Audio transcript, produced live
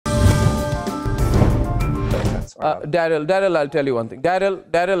Yes, Arnab. Daryl, I'll tell you one thing.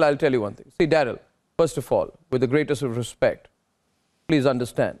 Daryl, I'll tell you one thing. See, Daryl, first of all, with the greatest of respect, please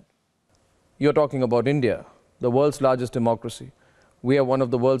understand, you're talking about India, the world's largest democracy. We are one of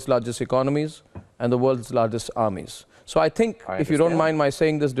the world's largest economies and the world's largest armies. So I think, if you don't mind my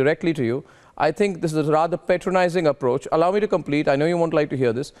saying this directly to you, I think this is a rather patronizing approach. Allow me to complete. I know you won't like to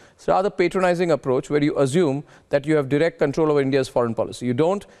hear this. It's a rather patronizing approach where you assume that you have direct control over India's foreign policy. You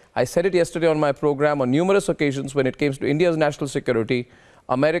don't. I said it yesterday on my program on numerous occasions when it came to India's national security.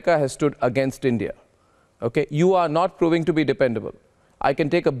 America has stood against India. Okay? You are not proving to be dependable. I can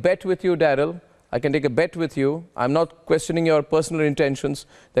take a bet with you, Daryl. I can take a bet with you. I'm not questioning your personal intentions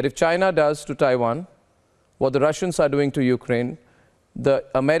that if China does to Taiwan what the Russians are doing to Ukraine, the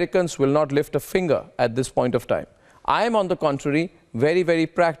Americans will not lift a finger at this point of time. I am, on the contrary, very, very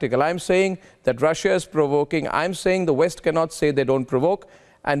practical. I'm saying that Russia is provoking. I'm saying the West cannot say they don't provoke.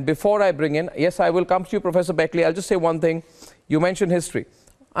 And before I bring in, yes, I will come to you, Professor Beckley. I'll just say one thing. You mentioned history.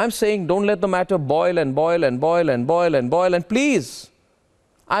 I'm saying don't let the matter boil and boil and boil and boil and boil. And please,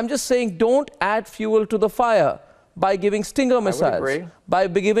 I'm just saying don't add fuel to the fire by giving Stinger missiles, by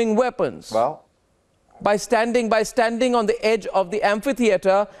giving weapons. Well, by standing on the edge of the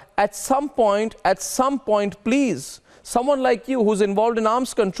amphitheater, at some point, please, someone like you who's involved in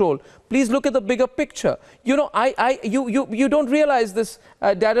arms control, please look at the bigger picture. You know, you don't realize this,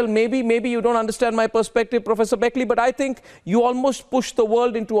 Daryl. Maybe you don't understand my perspective, Professor Beckley, but I think you almost pushed the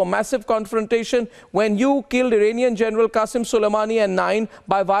world into a massive confrontation when you killed Iranian General Qasem Soleimani and 9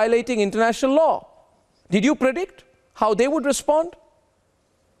 by violating international law. Did you predict how they would respond?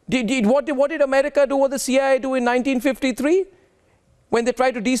 What did America do, what the CIA do in 1953? When they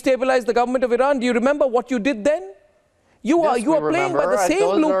tried to destabilize the government of Iran, do you remember what you did then? You are playing by the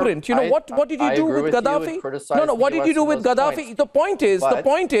same blueprint. You know, what did you do with Gaddafi? No, what did you do with Gaddafi? The point is,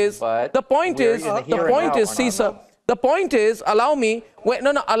 Caesar, the point is, allow me,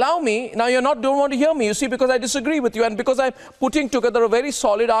 allow me, now you don't want to hear me, you see, because I disagree with you and because I'm putting together a very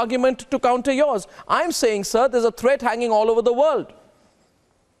solid argument to counter yours. I'm saying, sir, there's a threat hanging all over the world.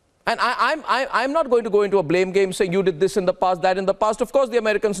 And I'm not going to go into a blame game saying you did this in the past, that in the past. Of course, the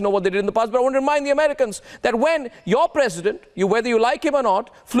Americans know what they did in the past, but I want to remind the Americans that when your president, whether you like him or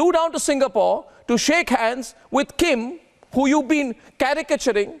not, flew down to Singapore to shake hands with Kim, who you've been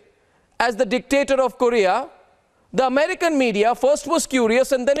caricaturing as the dictator of Korea, the American media first was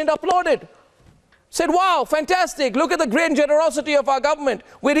curious and then it applauded. Said, wow, fantastic, look at the great generosity of our government.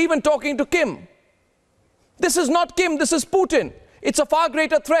 We're even talking to Kim. This is not Kim, this is Putin. It's a far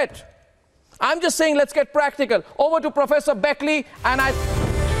greater threat. I'm just saying let's get practical. Over to Professor Beckley, and